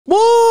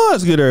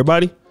What's good,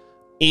 everybody?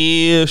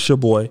 It's your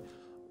boy,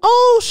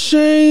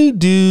 O'Shea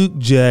Duke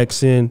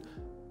Jackson,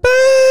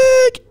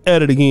 back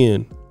at it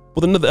again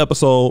with another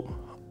episode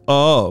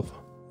of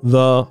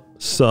the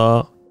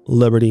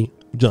Celebrity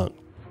Junk.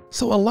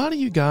 So a lot of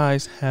you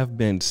guys have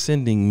been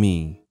sending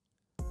me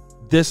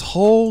this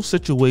whole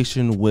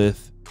situation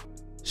with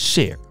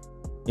Cher.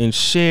 And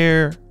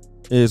Cher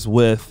is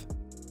with,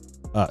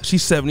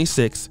 she's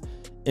 76,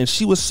 and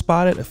she was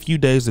spotted a few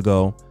days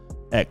ago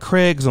at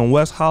Craig's on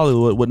West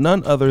Hollywood with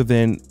none other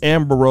than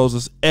Amber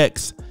Rose's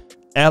ex,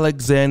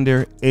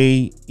 Alexander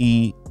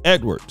A.E.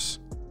 Edwards.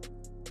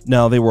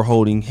 Now, they were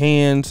holding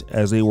hands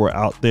as they were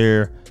out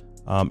there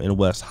in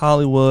West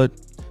Hollywood.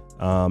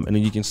 And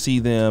then you can see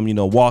them,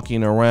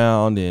 walking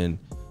around and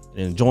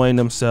enjoying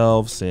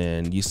themselves.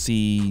 And you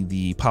see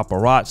the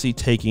paparazzi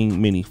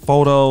taking many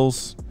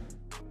photos.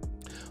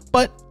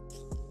 But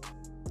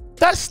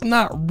that's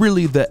not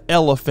really the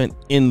elephant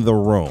in the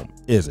room,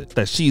 is it?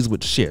 That she's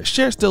with Cher.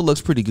 Cher still looks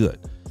pretty good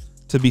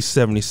to be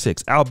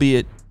 76,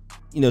 albeit,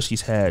 she's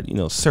had,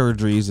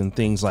 surgeries and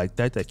things like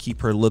that that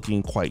keep her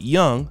looking quite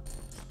young,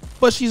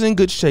 but she's in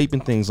good shape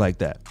and things like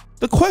that.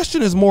 The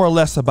question is more or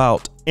less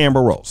about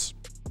Amber Rose.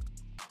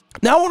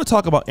 Now I want to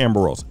talk about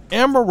Amber Rose.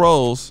 Amber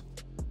Rose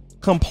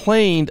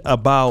complained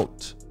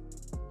about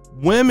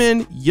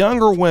women,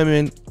 younger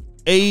women,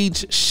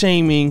 age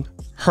shaming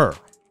her.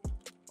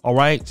 All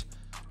right.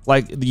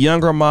 Like the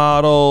younger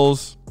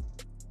models,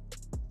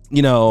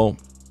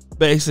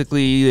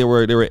 basically they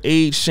were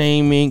age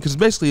shaming, because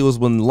basically it was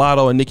when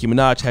Lotto and Nicki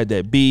Minaj had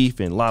that beef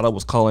and Lotto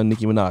was calling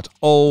Nicki Minaj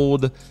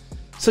old.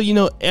 So,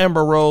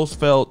 Amber Rose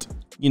felt,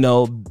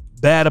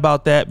 bad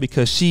about that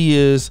because she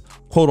is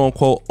quote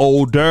unquote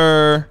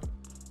older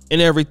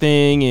and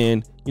everything.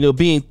 And,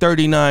 being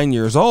 39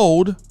 years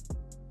old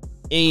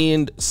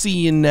and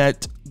seeing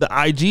that the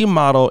IG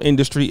model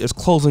industry is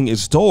closing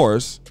its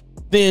doors,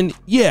 then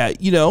yeah,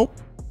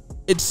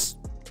 it's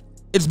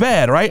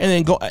bad, right?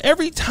 And then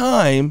every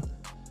time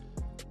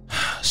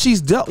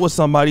she's dealt with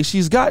somebody,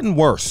 she's gotten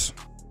worse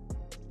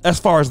as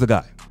far as the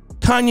guy.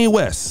 Kanye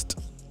West,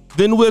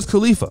 then Wiz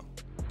Khalifa,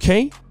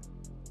 okay?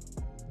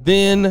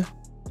 Then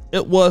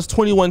it was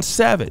 21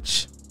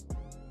 Savage.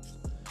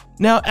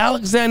 Now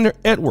Alexander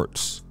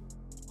Edwards,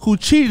 who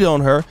cheated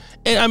on her,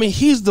 and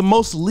he's the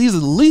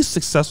least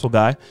successful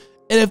guy.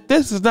 And if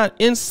this is not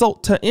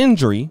insult to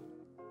injury,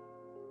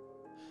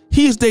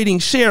 he's dating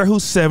Cher,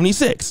 who's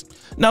 76.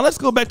 Now let's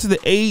go back to the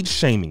age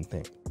shaming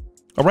thing.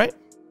 All right.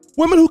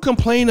 Women who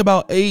complain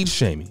about age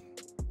shaming,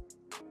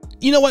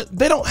 you know what?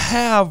 They don't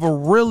have a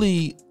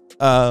really,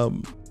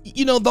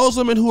 those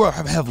women who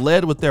have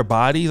led with their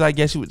bodies, I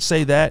guess you would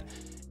say that,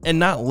 and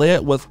not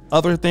led with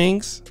other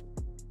things.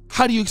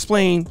 How do you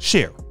explain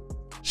Cher?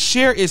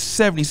 Cher is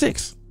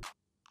 76.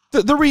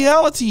 The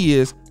reality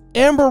is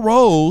Amber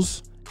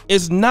Rose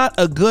is not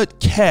a good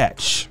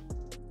catch.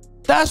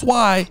 That's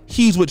why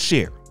he's with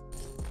Cher.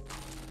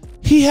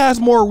 He has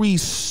more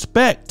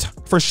respect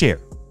for Cher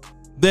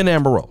than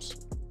Amber Rose.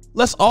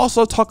 Let's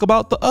also talk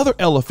about the other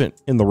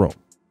elephant in the room.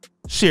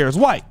 Cher's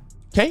white,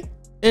 okay?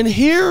 And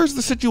here's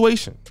the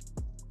situation.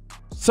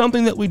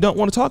 Something that we don't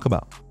want to talk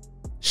about.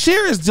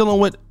 Cher is dealing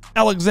with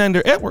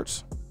Alexander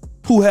Edwards,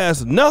 who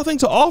has nothing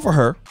to offer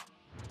her,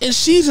 and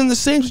she's in the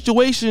same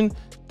situation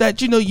that,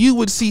 you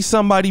would see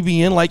somebody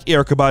be in, like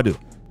Erykah Badu.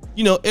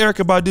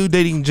 Erykah Badu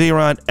dating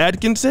J-Ron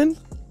Atkinson.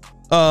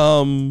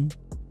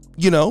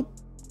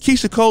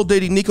 Keisha Cole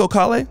dating Nico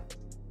Kale,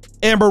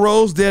 Amber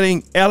Rose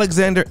dating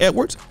Alexander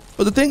Edwards.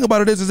 But the thing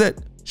about it is that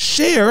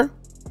Cher,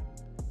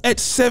 at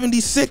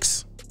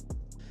 76,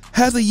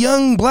 has a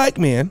young black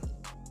man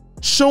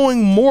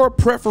showing more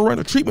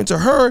preferential treatment to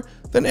her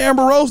than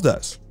Amber Rose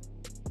does.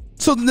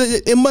 So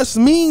it must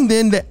mean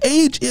then that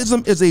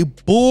ageism is a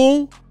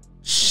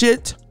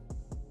bullshit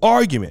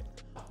argument.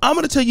 I'm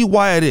going to tell you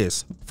why it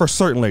is for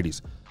certain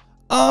ladies.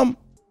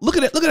 Look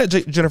at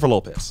Jennifer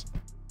Lopez.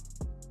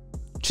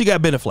 She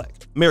got Ben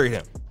Affleck, married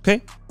him,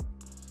 okay?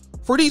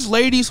 For these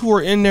ladies who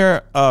are in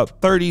their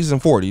 30s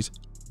and 40s,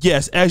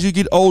 yes, as you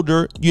get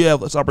older, you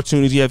have less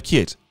opportunities, you have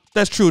kids.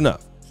 That's true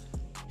enough.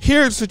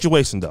 Here's the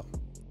situation though.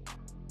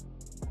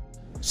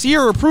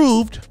 Sierra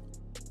proved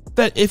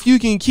that if you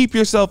can keep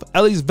yourself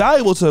at least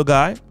valuable to a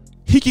guy,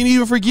 he can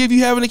even forgive you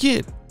having a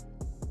kid.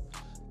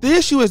 The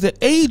issue is that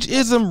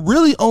ageism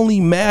really only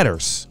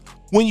matters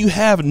when you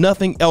have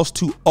nothing else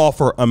to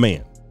offer a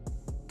man,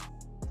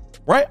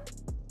 right?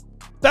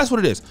 That's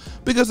what it is.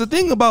 Because the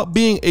thing about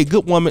being a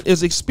good woman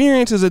is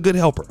experience is a good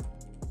helper.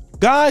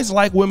 Guys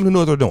like women who know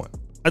what they're doing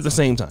at the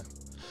same time.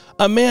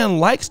 A man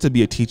likes to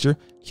be a teacher.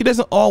 He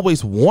doesn't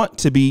always want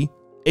to be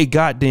a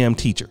goddamn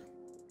teacher.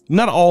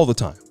 Not all the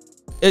time.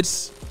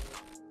 It's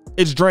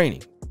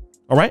draining.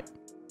 All right.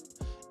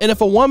 And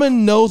if a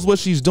woman knows what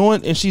she's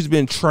doing and she's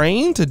been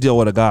trained to deal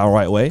with a guy the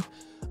right way,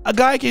 a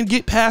guy can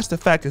get past the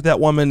fact that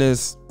that woman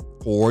is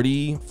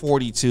 40,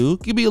 42.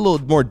 It can be a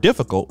little more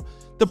difficult.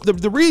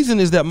 The reason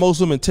is that most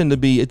women tend to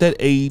be at that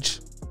age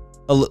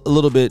a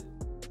little bit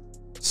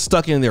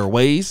stuck in their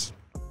ways,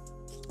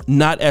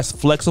 not as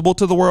flexible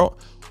to the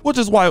world, which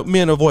is why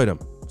men avoid them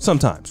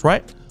sometimes,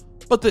 right?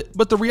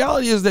 But the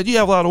reality is that you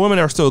have a lot of women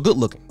that are still good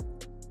looking.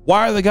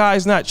 Why are the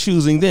guys not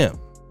choosing them?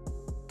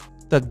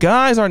 The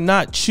guys are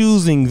not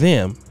choosing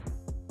them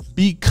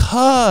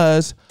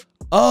because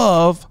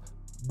of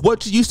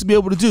what you used to be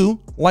able to do.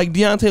 Like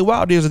Deontay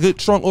Wilder is a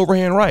good, strong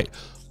overhand right.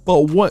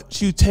 But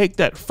once you take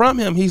that from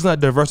him, he's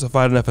not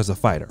diversified enough as a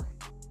fighter.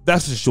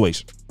 That's the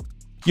situation.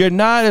 You're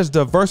not as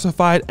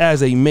diversified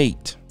as a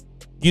mate.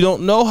 You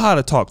don't know how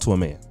to talk to a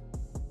man.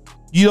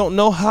 You don't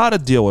know how to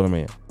deal with a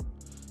man.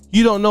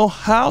 You don't know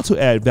how to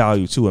add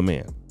value to a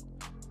man.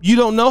 You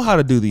don't know how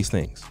to do these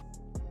things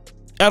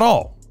at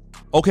all.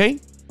 Okay?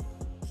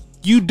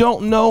 You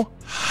don't know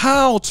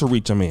how to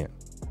reach a man.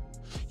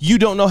 You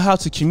don't know how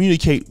to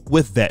communicate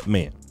with that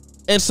man.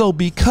 And so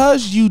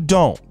because you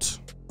don't,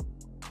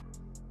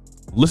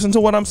 listen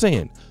to what I'm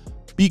saying,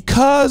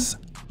 because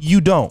you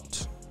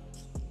don't,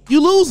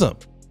 you lose them.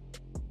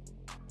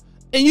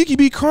 And you can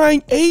be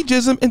crying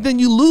ageism and then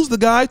you lose the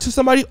guy to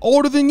somebody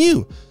older than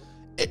you.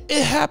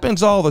 It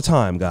happens all the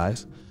time,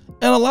 guys.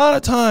 And a lot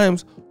of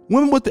times,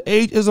 women with the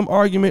ageism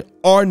argument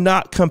are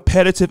not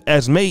competitive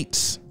as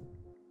mates.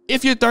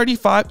 If you're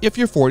 35, if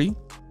you're 40,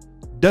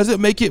 does it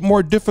make it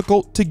more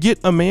difficult to get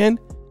a man?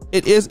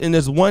 It is in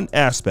this one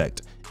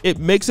aspect. It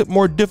makes it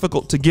more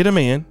difficult to get a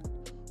man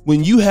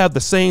when you have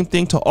the same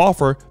thing to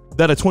offer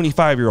that a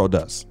 25-year-old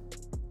does.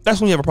 That's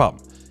when you have a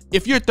problem.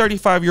 If you're a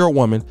 35-year-old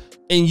woman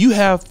and you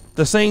have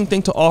the same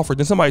thing to offer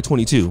than somebody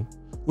 22,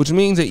 which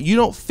means that you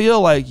don't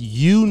feel like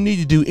you need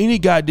to do any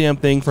goddamn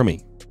thing for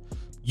me.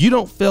 You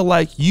don't feel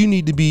like you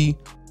need to be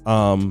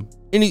doing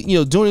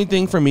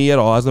anything for me at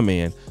all as a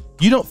man.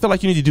 You don't feel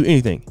like you need to do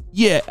anything.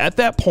 Yeah, at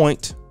that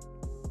point,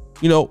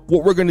 what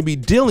we're going to be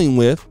dealing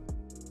with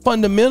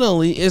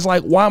fundamentally is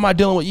like, why am I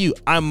dealing with you?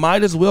 I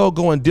might as well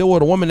go and deal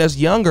with a woman that's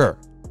younger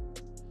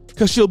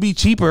because she'll be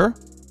cheaper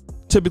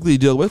typically to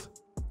deal with.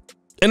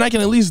 And I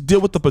can at least deal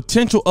with the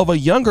potential of a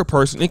younger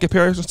person in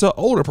comparison to an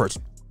older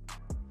person.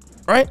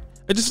 Right?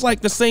 It's just like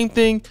the same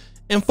thing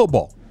in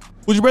football.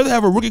 Would you rather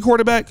have a rookie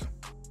quarterback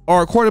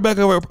or a quarterback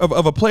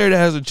of a player that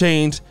hasn't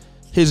changed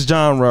his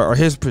genre or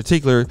his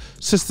particular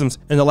systems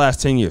in the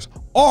last 10 years?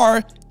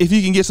 Or if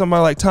you can get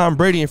somebody like Tom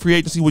Brady in free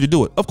agency, would you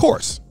do it? Of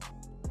course.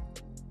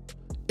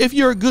 If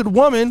you're a good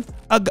woman,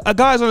 a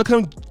guy's gonna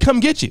come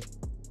get you.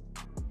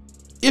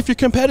 If you're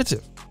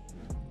competitive,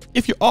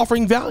 if you're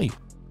offering value.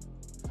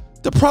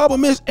 The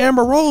problem is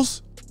Amber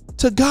Rose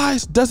to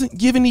guys doesn't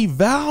give any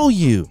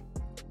value.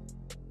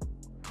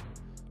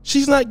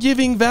 She's not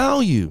giving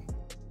value.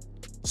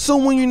 So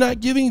when you're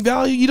not giving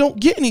value, you don't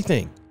get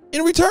anything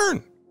in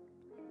return.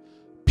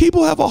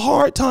 People have a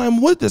hard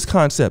time with this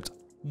concept.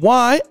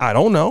 Why? I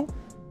don't know.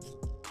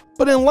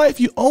 But in life,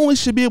 you only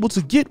should be able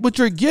to get what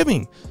you're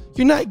giving.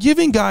 You're not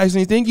giving guys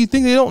anything. You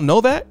think they don't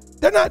know that?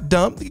 They're not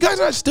dumb. You guys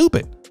are not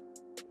stupid.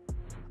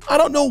 I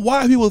don't know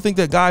why people think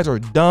that guys are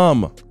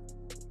dumb.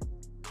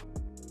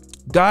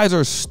 Guys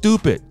are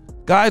stupid.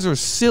 Guys are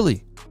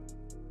silly.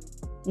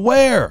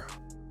 Where?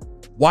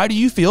 Why do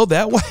you feel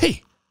that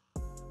way?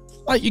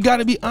 Like, you got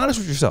to be honest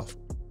with yourself.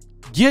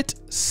 Get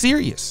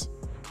serious.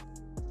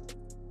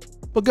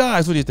 But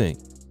guys, what do you think?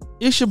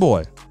 It's your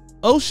boy,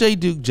 O'Shea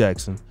Duke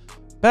Jackson,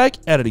 back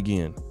at it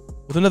again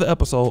with another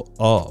episode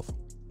of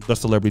The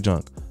Celebrity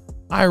Junk.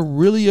 I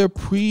really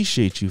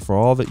appreciate you for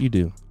all that you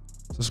do.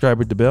 Subscribe,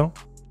 hit the bell,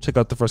 check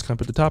out the first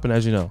comment at the top, and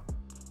as you know,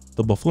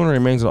 the buffoonery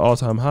remains at an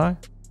all-time high.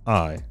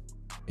 I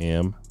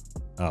am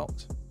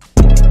out.